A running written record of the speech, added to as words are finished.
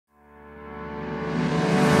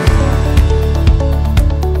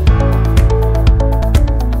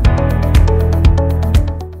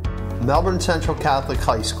Central Catholic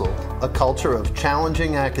High School, a culture of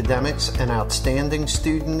challenging academics and outstanding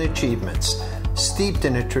student achievements, steeped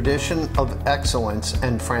in a tradition of excellence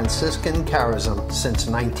and Franciscan charism since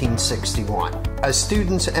 1961. As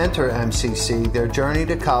students enter MCC, their journey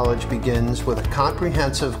to college begins with a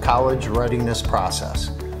comprehensive college readiness process.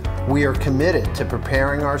 We are committed to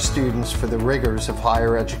preparing our students for the rigors of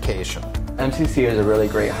higher education. MCC is a really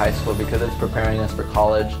great high school because it's preparing us for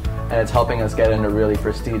college and it's helping us get into really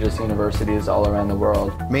prestigious universities all around the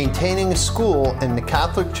world. Maintaining a school in the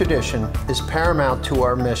Catholic tradition is paramount to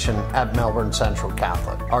our mission at Melbourne Central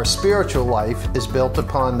Catholic. Our spiritual life is built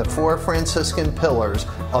upon the 4 Franciscan pillars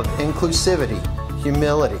of inclusivity,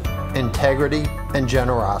 humility, integrity, and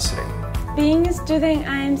generosity. Being a student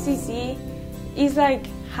at MCC is like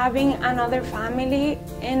having another family,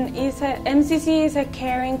 and MCC is a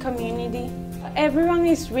caring community. Everyone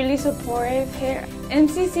is really supportive here.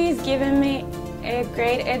 MCC has given me a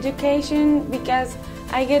great education because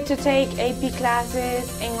I get to take AP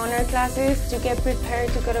classes and honor classes to get prepared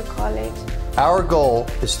to go to college. Our goal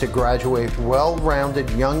is to graduate well-rounded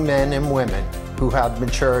young men and women who have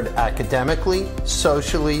matured academically,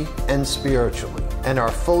 socially, and spiritually, and are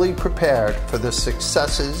fully prepared for the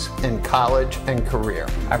successes in college and career.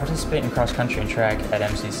 I participate in cross-country and track at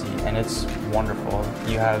MCC, and it's wonderful.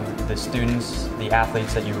 You have the students, the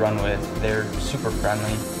athletes that you run with, they're super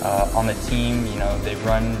friendly. On the team, you know, they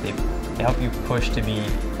help you push to be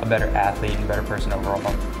a better athlete and a better person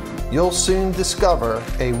overall. You'll soon discover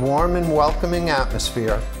a warm and welcoming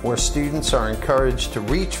atmosphere where students are encouraged to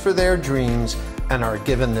reach for their dreams and are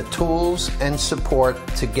given the tools and support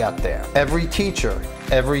to get there. Every teacher,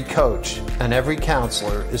 every coach, and every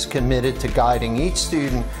counselor is committed to guiding each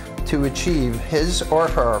student to achieve his or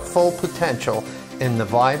her full potential in the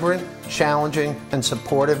vibrant, challenging, and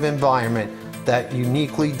supportive environment that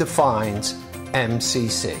uniquely defines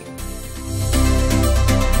MCC.